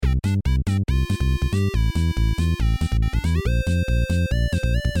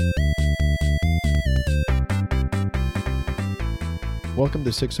Welcome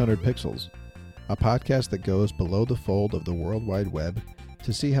to 600 Pixels, a podcast that goes below the fold of the World Wide Web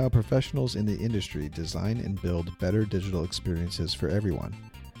to see how professionals in the industry design and build better digital experiences for everyone.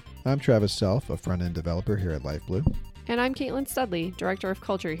 I'm Travis Self, a front-end developer here at LifeBlue. And I'm Caitlin Studley, Director of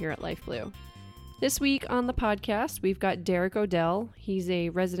Culture here at LifeBlue. This week on the podcast, we've got Derek Odell. He's a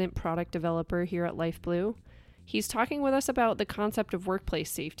resident product developer here at LifeBlue. He's talking with us about the concept of workplace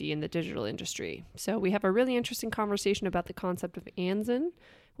safety in the digital industry. So we have a really interesting conversation about the concept of Anzen,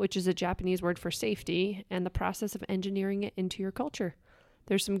 which is a Japanese word for safety, and the process of engineering it into your culture.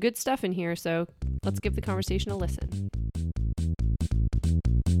 There's some good stuff in here, so let's give the conversation a listen.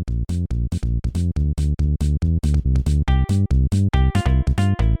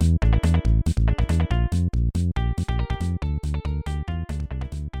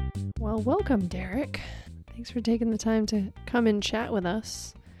 Well, welcome, Derek. Thanks for taking the time to come and chat with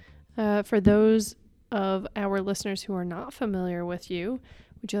us. For those of our listeners who are not familiar with you,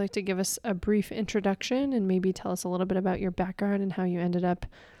 would you like to give us a brief introduction and maybe tell us a little bit about your background and how you ended up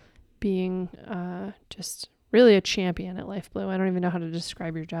being just really a champion at LifeBlue? I don't even know how to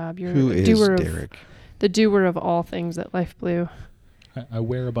describe your job. You're Who is Derek? The doer of all things at LifeBlue. I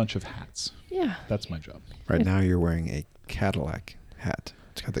wear a bunch of hats. Yeah. That's my job. Right now you're wearing a Cadillac hat.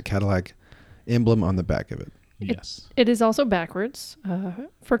 It's got the Cadillac emblem on the back of it. Yes. It is also backwards,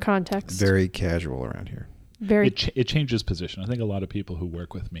 for context. Very casual around here. It changes position. I think a lot of people who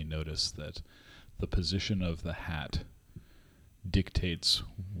work with me notice that the position of the hat dictates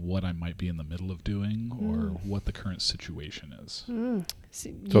what I might be in the middle of doing or what the current situation is. So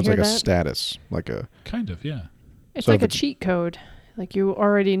it's like a status, like a... Kind of, yeah. It's So like if a it's- cheat code. Like you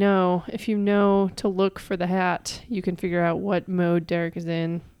already know, if you know to look for the hat, you can figure out what mode Derek is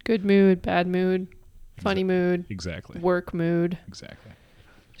in. Good mood, bad mood, funny mood, Exactly. work mood. Exactly.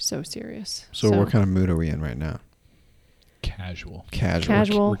 So serious. So what kind of mood are we in right now? Casual.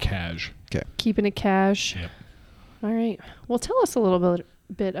 Casual. We're cash. Keeping it cash. Yep. All right. Well, tell us a little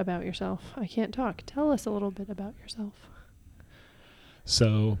bit about yourself. I can't talk. Tell us a little bit about yourself.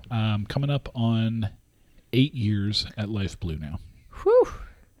 So coming up on 8 years at LifeBlue now. Whew.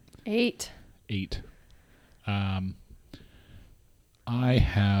 8. 8. I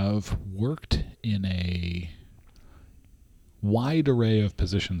have worked in a wide array of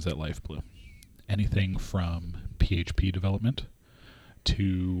positions at LifeBlue. Anything from PHP development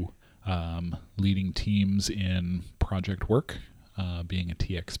to leading teams in project work, being a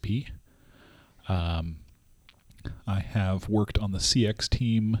TXP. I have worked on the CX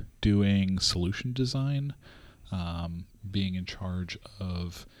team doing solution design, being in charge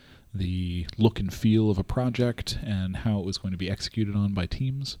of the look and feel of a project and how it was going to be executed on by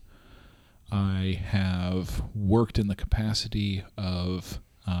teams. I have worked in the capacity of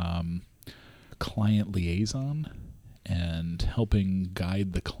client liaison and helping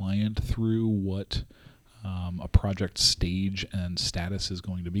guide the client through what a project stage and status is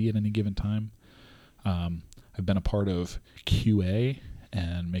going to be at any given time. I've been a part of QA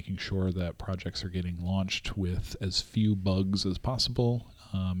and making sure that projects are getting launched with as few bugs as possible,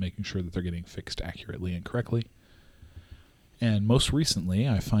 making sure that they're getting fixed accurately and correctly. And most recently,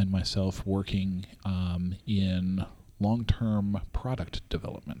 I find myself working in long-term product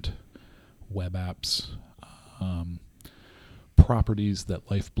development, web apps, properties that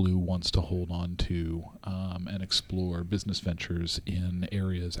LifeBlue wants to hold on to, and explore business ventures in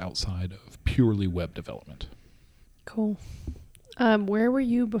areas outside of purely web development. Cool. Where were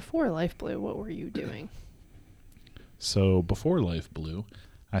you before LifeBlue? What were you doing? So before LifeBlue,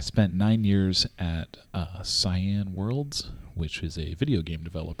 I spent 9 years at Cyan Worlds, which is a video game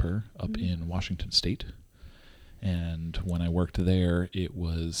developer up in Washington State. And when I worked there, it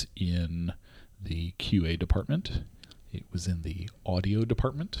was in the QA department, it was in the audio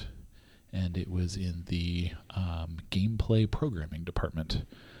department, and it was in the gameplay programming department,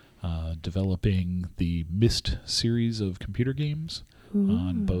 developing the Myst series of computer games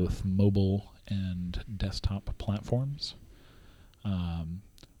on both mobile and desktop platforms,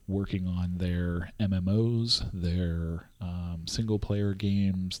 working on their MMOs, their single-player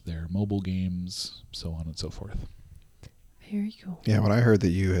games, their mobile games, so on and so forth. Very cool. Yeah, when I heard that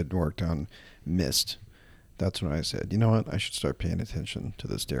you had worked on Myst, that's when I said, you know what, I should start paying attention to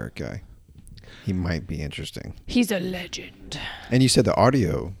this Derek guy. He might be interesting. He's a legend. And you said the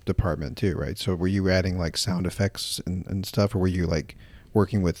audio department too, right? So were you adding like sound effects and stuff, or were you like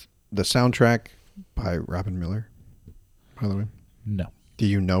working with the soundtrack by Robin Miller, by the way? No. Do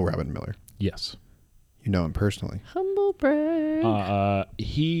you know Robin Miller? Yes. You know him personally? Humble brag.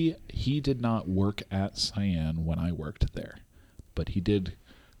 He did not work at Cyan when I worked there, but he did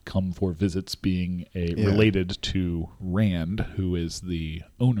come for visits, being Yeah. related to Rand, who is the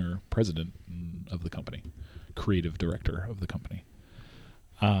owner, president of the company, creative director of the company.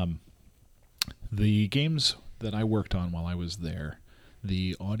 The games that I worked on while I was there,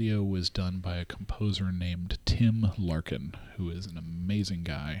 the audio was done by a composer named Tim Larkin, who is an amazing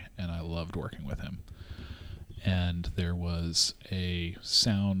guy, and I loved working with him. And there was a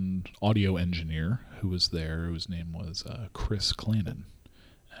sound audio engineer who was there, whose name was Chris Clannon.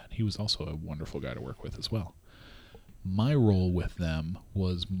 And he was also a wonderful guy to work with as well. My role with them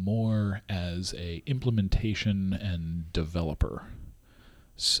was more as a implementation and developer.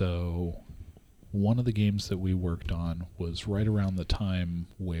 So one of the games that we worked on was right around the time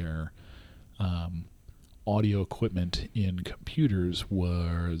where audio equipment in computers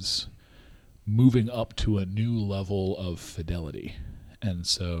was moving up to a new level of fidelity. And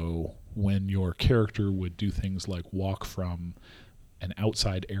so when your character would do things like walk from an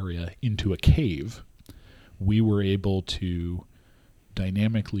outside area into a cave, we were able to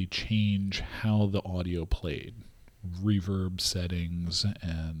dynamically change how the audio played, reverb settings,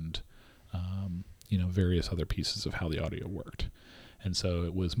 and various other pieces of how the audio worked. And so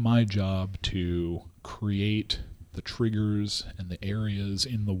it was my job to create the triggers and the areas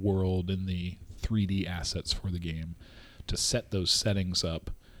in the world, in the 3D assets for the game, to set those settings up,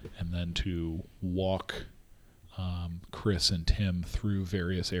 and then to walk Chris and Tim through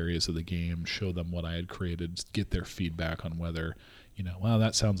various areas of the game, show them what I had created, get their feedback on whether, wow,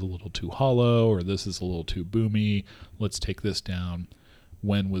 that sounds a little too hollow, or this is a little too boomy, let's take this down.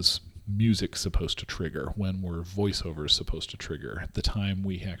 When was music supposed to trigger? When were voiceovers supposed to trigger? At the time,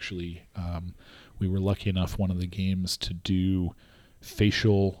 we actually we were lucky enough, one of the games, to do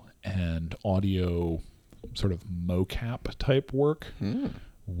facial and audio sort of mocap type work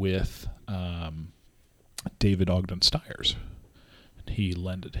with David Ogden Stiers. He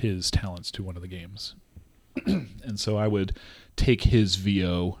lended his talents to one of the games. And so I would take his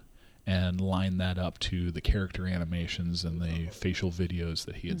VO and line that up to the character animations and the facial videos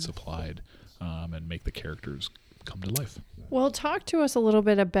that he had supplied, and make the characters come to life. Well, talk to us a little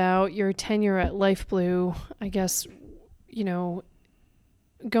bit about your tenure at LifeBlue. I guess,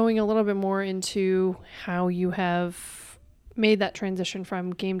 going a little bit more into how you have made that transition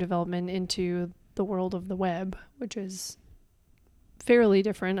from game development into the world of the web, which is fairly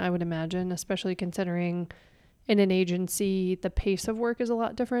different, I would imagine, especially considering in an agency, the pace of work is a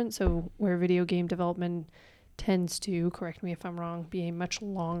lot different. So where video game development tends to, correct me if I'm wrong, be a much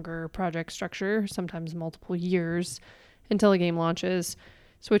longer project structure, sometimes multiple years until a game launches,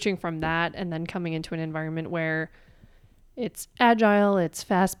 switching from that and then coming into an environment where it's agile, it's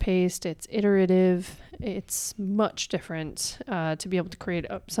fast-paced, it's iterative, it's much different to be able to create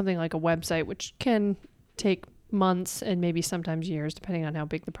something like a website, which can take months and maybe sometimes years, depending on how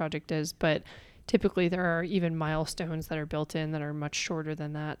big the project is. But typically there are even milestones that are built in that are much shorter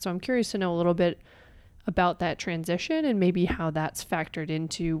than that. So I'm curious to know a little bit about that transition and maybe how that's factored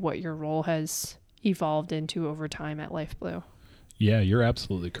into what your role has evolved into over time at LifeBlue. Yeah, you're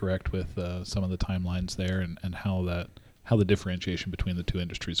absolutely correct with some of the timelines there and how the differentiation between the two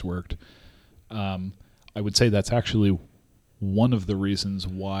industries worked. I would say that's actually one of the reasons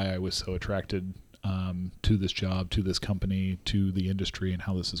why I was so attracted to this job, to this company, to the industry, and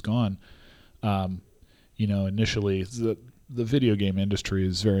how this has gone. Initially, the video game industry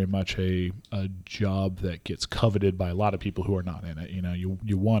is very much a job that gets coveted by a lot of people who are not in it.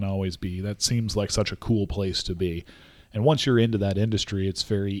 You want to always be. That seems like such a cool place to be. And once you're into that industry, it's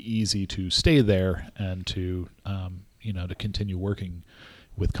very easy to stay there and to to continue working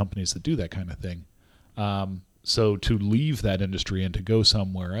with companies that do that kind of thing. So to leave that industry and to go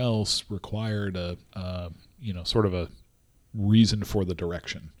somewhere else required sort of a reason for the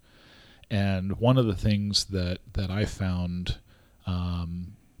direction. And one of the things that I found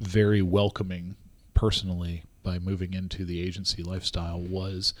very welcoming personally by moving into the agency lifestyle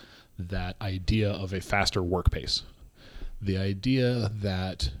was that idea of a faster work pace. The idea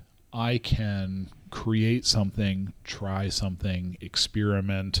that I can create something, try something,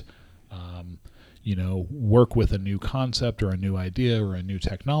 experiment, work with a new concept or a new idea or a new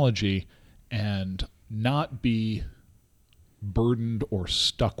technology and not be burdened or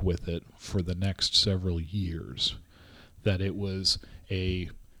stuck with it for the next several years. That it was a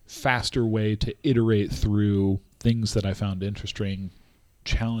faster way to iterate through things that I found interesting,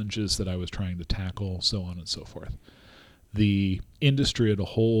 challenges that I was trying to tackle, so on and so forth. The industry as a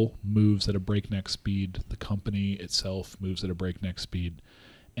whole moves at a breakneck speed. The company itself moves at a breakneck speed.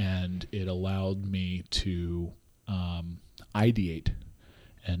 And it allowed me to ideate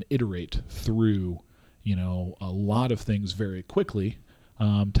and iterate through, a lot of things very quickly,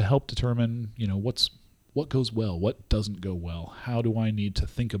 to help determine, what goes well, what doesn't go well. How do I need to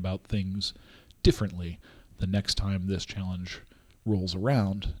think about things differently the next time this challenge rolls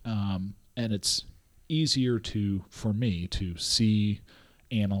around? And it's easier for me to see,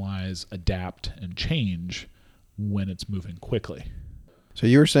 analyze, adapt, and change when it's moving quickly. So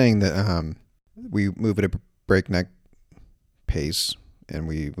you were saying that we move at a breakneck pace and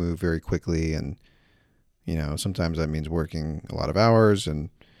we move very quickly, and sometimes that means working a lot of hours and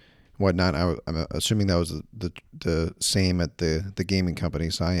whatnot. I'm assuming that was the same at the gaming company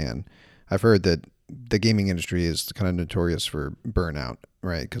Cyan. I've heard that the gaming industry is kind of notorious for burnout,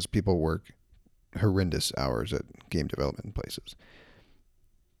 right? Because people work horrendous hours at game development places.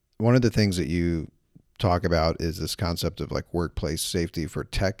 One of the things that you talk about is this concept of like workplace safety for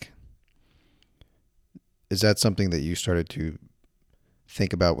tech. Is that something that you started to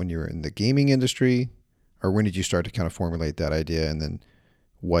think about when you were in the gaming industry, or when did you start to kind of formulate that idea? And then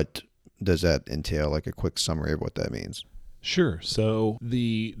what does that entail? Like a quick summary of what that means. Sure. So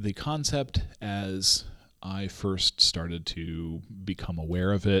the concept, as I first started to become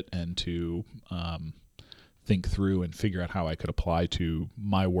aware of it and to think through and figure out how I could apply to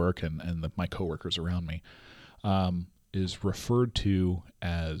my work and my coworkers around me, is referred to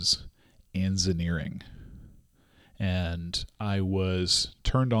as engineering. And I was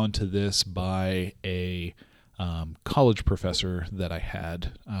turned on to this by a college professor that I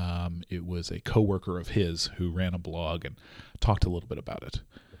had. It was a coworker of his who ran a blog and talked a little bit about it.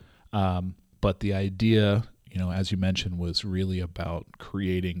 But the idea, as you mentioned, was really about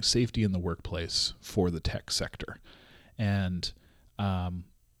creating safety in the workplace for the tech sector. And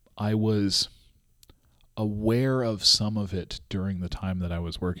I was aware of some of it during the time that I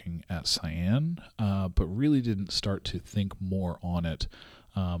was working at Cyan, but really didn't start to think more on it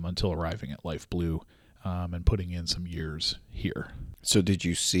until arriving at LifeBlue and putting in some years here. So did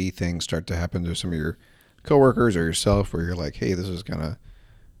you see things start to happen to some of your coworkers or yourself where you're like, hey, this is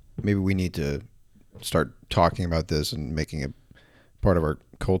maybe we need to start talking about this and making it part of our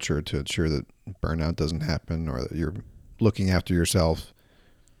culture to ensure that burnout doesn't happen, or that you're looking after yourself?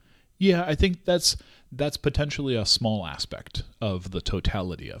 Yeah, I think that's potentially a small aspect of the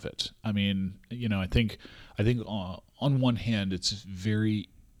totality of it. I mean, I think on one hand, it's very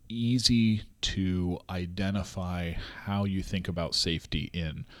easy to identify how you think about safety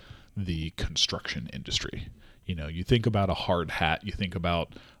in the construction industry. You think about a hard hat, you think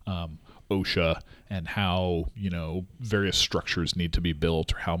about OSHA and how, various structures need to be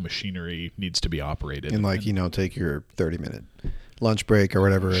built or how machinery needs to be operated. And take your 30-minute lunch break or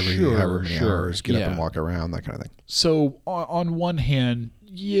whatever every however many hours, get up and walk around, that kind of thing. So on one hand,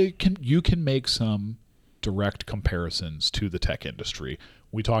 you can make some direct comparisons to the tech industry.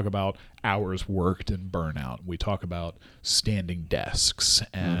 We talk about hours worked and burnout. We talk about standing desks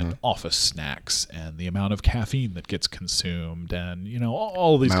and office snacks and the amount of caffeine that gets consumed and,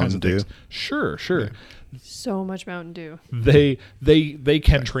 all these kinds of things. Sure. Yeah. So much Mountain Dew. They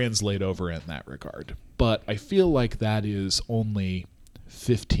can translate over in that regard. But I feel like that is only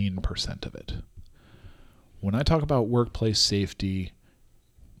 15% of it. When I talk about workplace safety,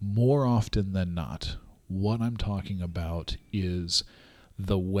 more often than not, what I'm talking about is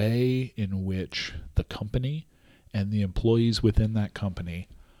the way in which the company and the employees within that company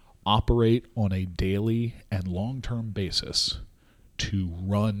operate on a daily and long-term basis to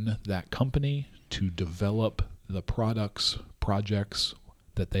run that company, to develop the projects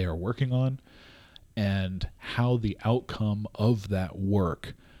that they are working on, and how the outcome of that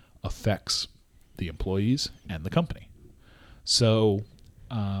work affects the employees and the company. So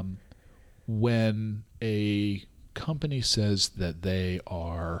when a company says that they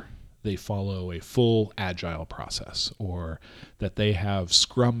follow a full agile process, or that they have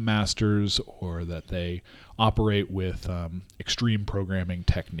scrum masters, or that they operate with extreme programming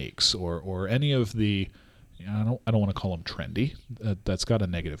techniques, or any of the, I don't want to call them trendy, that's got a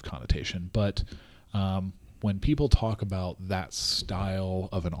negative connotation, but when people talk about that style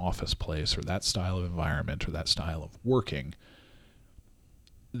of an office place, or that style of environment, or that style of working,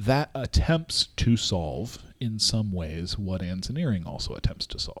 that attempts to solve, in some ways, what engineering also attempts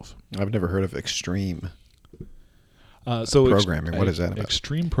to solve. I've never heard of extreme programming. What is that about?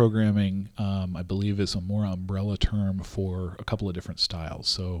 Extreme programming, I believe, is a more umbrella term for a couple of different styles.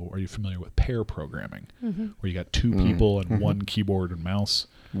 So are you familiar with pair programming, where you got two people and one keyboard and mouse?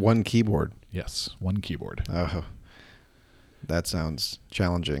 One keyboard? Yes, one keyboard. Oh, that sounds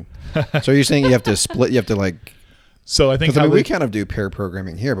challenging. So you're saying you have to split, you have to like... So I think we kind of do pair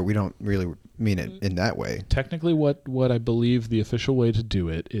programming here, but we don't really mean it in that way. Technically, what I believe the official way to do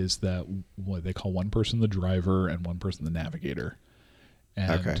it is that what they call one person the driver and one person the navigator.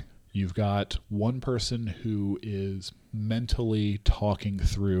 And you've got one person who is mentally talking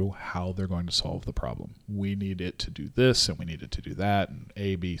through how they're going to solve the problem. We need it to do this, and we need it to do that, and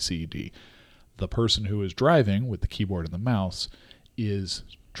A, B, C, D. The person who is driving with the keyboard and the mouse is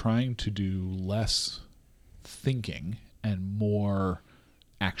trying to do less thinking and more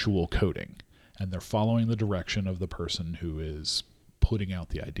actual coding. And they're following the direction of the person who is putting out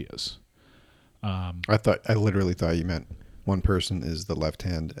the ideas. I literally thought you meant one person is the left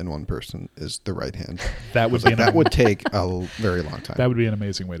hand and one person is the right hand. That would that would take a very long time. That would be an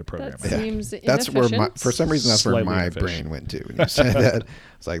amazing way to program that it. Seems That's where for some reason that's Slightly where my inefficient. brain went to when you said that.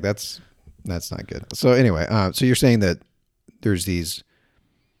 It's like that's not good. So anyway, so you're saying that there's these.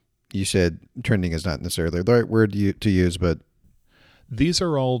 You said trending is not necessarily the right word to use, but these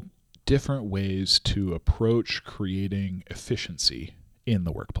are all different ways to approach creating efficiency in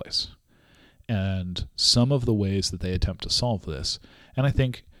the workplace. And some of the ways that they attempt to solve this, and I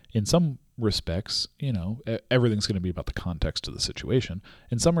think in some respects, everything's going to be about the context of the situation.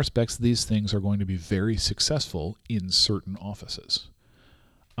 In some respects, these things are going to be very successful in certain offices.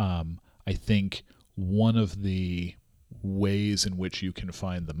 I think one of the ways in which you can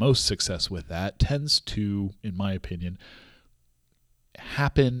find the most success with that tends to, in my opinion,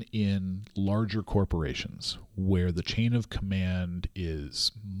 happen in larger corporations where the chain of command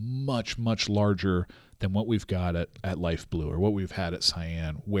is much, much larger than what we've got at LifeBlue or what we've had at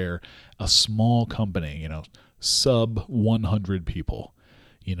Cyan, where a small company, sub 100 people,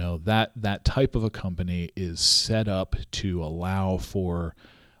 that type of a company is set up to allow for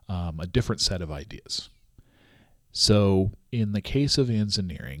a different set of ideas. So in the case of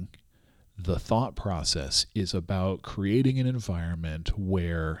Anzineering, the thought process is about creating an environment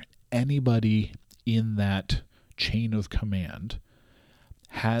where anybody in that chain of command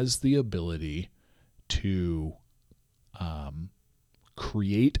has the ability to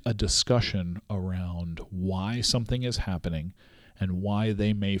create a discussion around why something is happening and why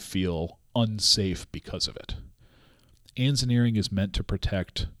they may feel unsafe because of it. Anzineering is meant to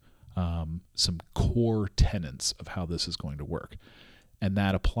protect some core tenets of how this is going to work. And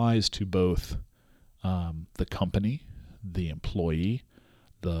that applies to both the company, the employee,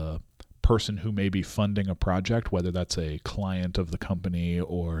 the person who may be funding a project, whether that's a client of the company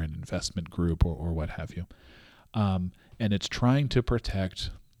or an investment group or what have you. And it's trying to protect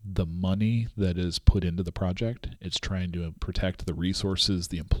the money that is put into the project. It's trying to protect the resources,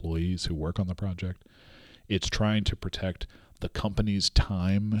 the employees who work on the project. It's trying to protect the company's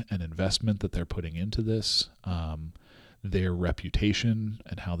time and investment that they're putting into this, their reputation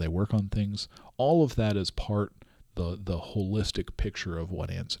and how they work on things. All of that is part the holistic picture of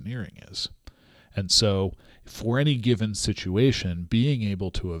what Anzineering is. And so for any given situation, being able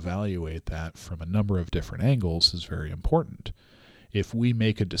to evaluate that from a number of different angles is very important. If we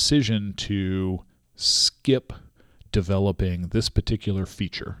make a decision to skip developing this particular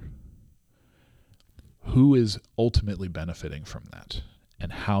feature, who is ultimately benefiting from that?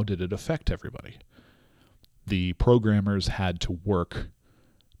 And how did it affect everybody? The programmers had to work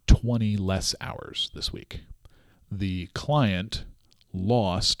 20 less hours this week. The client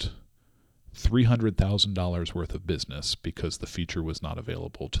lost $300,000 worth of business because the feature was not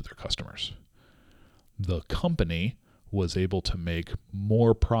available to their customers. The company was able to make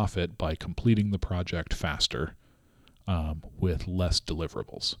more profit by completing the project faster with less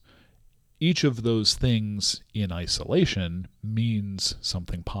deliverables. Each of those things in isolation means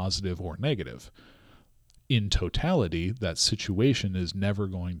something positive or negative. In totality, that situation is never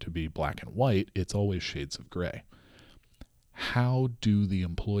going to be black and white. It's always shades of gray. How do the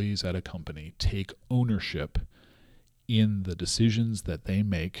employees at a company take ownership in the decisions that they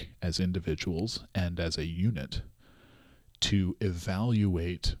make as individuals and as a unit to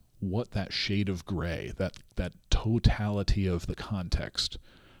evaluate what that shade of gray, that totality of the context,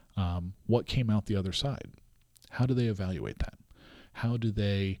 what came out the other side? How do they evaluate that? How do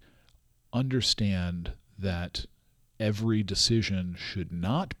they understand that every decision should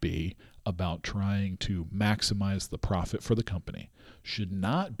not be about trying to maximize the profit for the company, should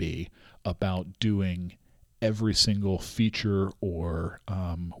not be about doing every single feature or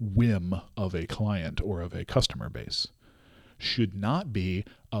whim of a client or of a customer base, should not be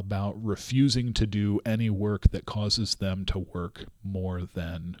about refusing to do any work that causes them to work more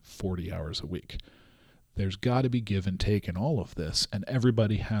than 40 hours a week. There's got to be give and take in all of this, and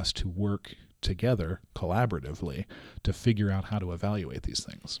everybody has to work together collaboratively to figure out how to evaluate these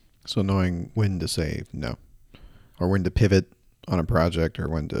things. So knowing when to say no, or when to pivot on a project, or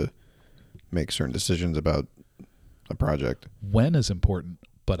when to make certain decisions about a project. When is important,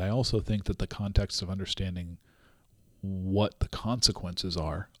 but I also think that the context of understanding what the consequences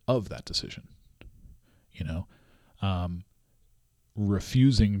are of that decision.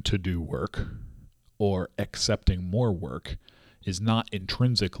 Refusing to do work or accepting more work is not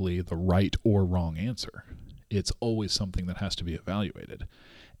intrinsically the right or wrong answer. It's always something that has to be evaluated.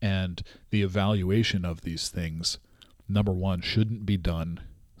 And the evaluation of these things, number one, shouldn't be done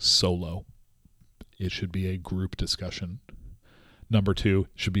solo. It should be a group discussion. Number two,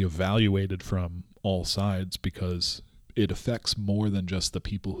 it should be evaluated from all sides because it affects more than just the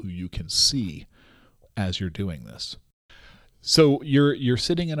people who you can see as you're doing this. So you're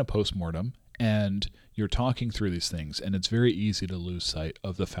sitting in a postmortem and you're talking through these things, and it's very easy to lose sight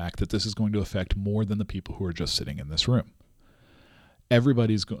of the fact that this is going to affect more than the people who are just sitting in this room.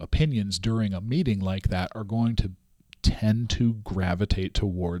 Everybody's opinions during a meeting like that are going to tend to gravitate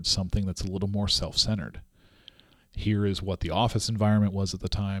towards something that's a little more self-centered. Here is what the office environment was at the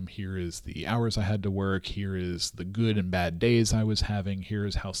time. Here is the hours I had to work. Here is the good and bad days I was having. Here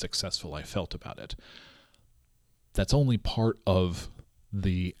is how successful I felt about it. That's only part of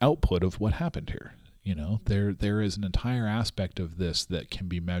the output of what happened here. There is an entire aspect of this that can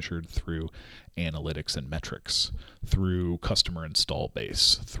be measured through analytics and metrics, through customer install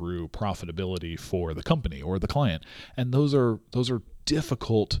base, through profitability for the company or the client. And those are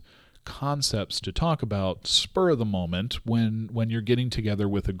difficult concepts to talk about spur of the moment when you're getting together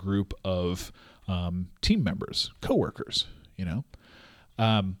with a group of team members, coworkers,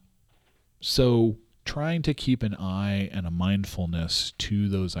 So trying to keep an eye and a mindfulness to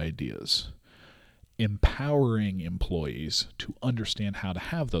those ideas, empowering employees to understand how to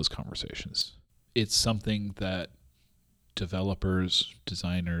have those conversations. It's something that developers,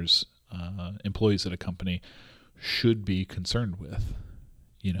 designers, employees at a company should be concerned with.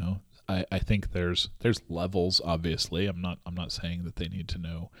 I think there's levels, obviously. I'm not saying that they need to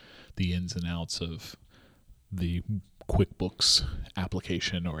know the ins and outs of the QuickBooks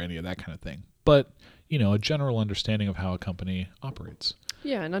application or any of that kind of thing. But, a general understanding of how a company operates.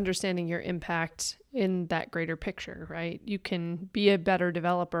 Yeah, and understanding your impact in that greater picture, right? You can be a better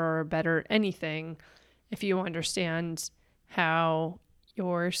developer or a better anything if you understand how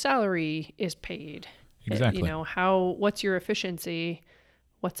your salary is paid. Exactly. What's your efficiency?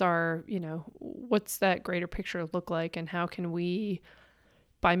 What's that greater picture look like? And how can we,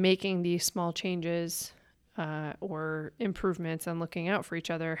 by making these small changes or improvements and looking out for each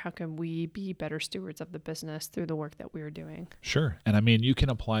other, how can we be better stewards of the business through the work that we are doing? Sure. And you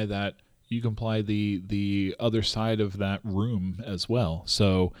can apply that. You can apply the other side of that room as well.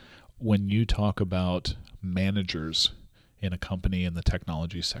 So when you talk about managers in a company in the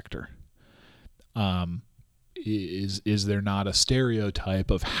technology sector, is there not a stereotype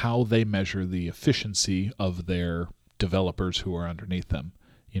of how they measure the efficiency of their developers who are underneath them?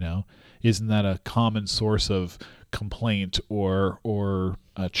 Isn't that a common source of complaint or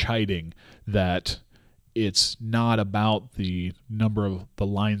chiding that it's not about the number of the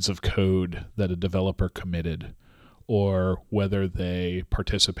lines of code that a developer committed, or whether they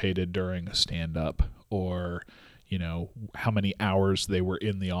participated during a stand-up, or how many hours they were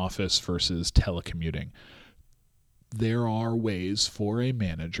in the office versus telecommuting? There are ways for a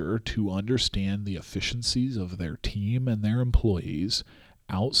manager to understand the efficiencies of their team and their employees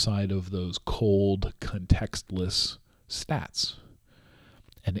outside of those cold, contextless stats.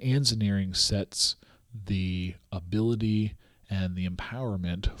 And Ansoneering sets the ability and the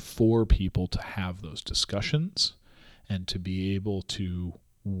empowerment for people to have those discussions and to be able to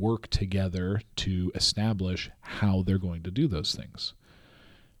work together to establish how they're going to do those things.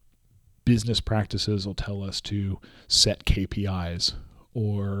 Business practices will tell us to set KPIs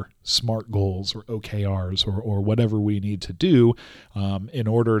or SMART goals or OKRs or whatever we need to do in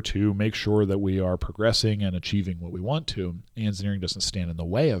order to make sure that we are progressing and achieving what we want to. Ansoneering doesn't stand in the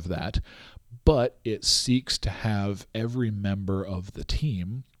way of that, but it seeks to have every member of the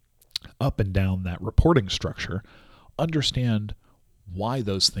team up and down that reporting structure understand why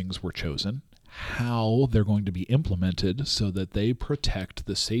those things were chosen, how they're going to be implemented so that they protect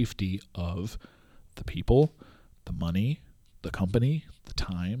the safety of the people, the money, the company, the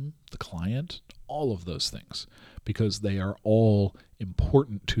time, the client, all of those things, because they are all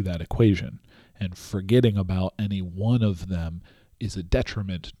important to that equation. And forgetting about any one of them is a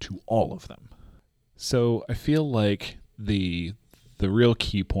detriment to all of them. So I feel like the real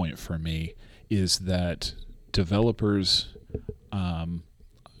key point for me is that developers,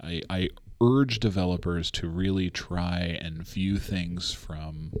 I urge developers to really try and view things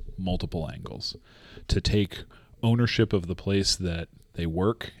from multiple angles, to take ownership of the place that they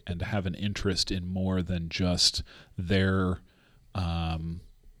work and to have an interest in more than just their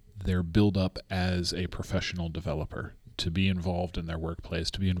their build up as a professional developer, to be involved in their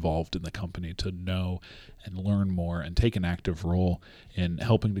workplace, to be involved in the company, to know and learn more and take an active role in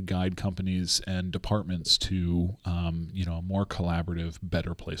helping to guide companies and departments to, a more collaborative,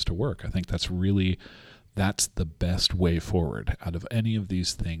 better place to work. I think that's the best way forward. Out of any of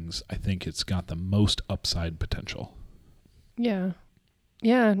these things, I think it's got the most upside potential. Yeah.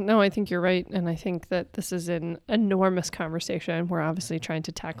 Yeah, no, I think you're right. And I think that this is an enormous conversation we're obviously trying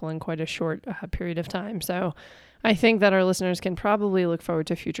to tackle in quite a short period of time. So I think that our listeners can probably look forward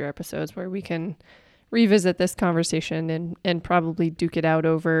to future episodes where we can revisit this conversation and probably duke it out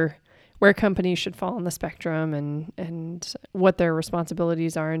over where companies should fall on the spectrum and what their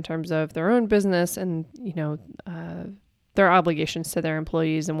responsibilities are in terms of their own business and, their obligations to their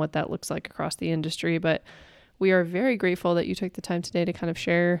employees and what that looks like across the industry. But we are very grateful that you took the time today to kind of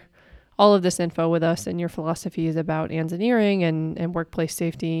share all of this info with us and your philosophies about engineering and workplace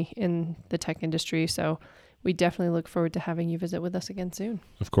safety in the tech industry. So we definitely look forward to having you visit with us again soon.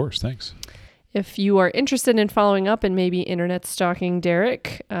 Of course. Thanks. If you are interested in following up and maybe internet stalking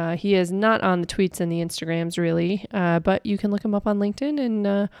Derek, he is not on the tweets and the Instagrams really, but you can look him up on LinkedIn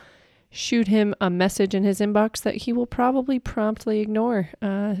and shoot him a message in his inbox that he will probably promptly ignore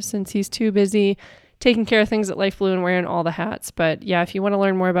since he's too busy taking care of things at LifeBlue and wearing all the hats. But yeah, if you want to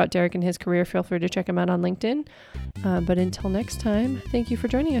learn more about Derek and his career, feel free to check him out on LinkedIn. But until next time, thank you for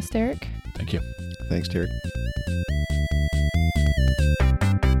joining us, Derek. Thank you. Thanks, Derek.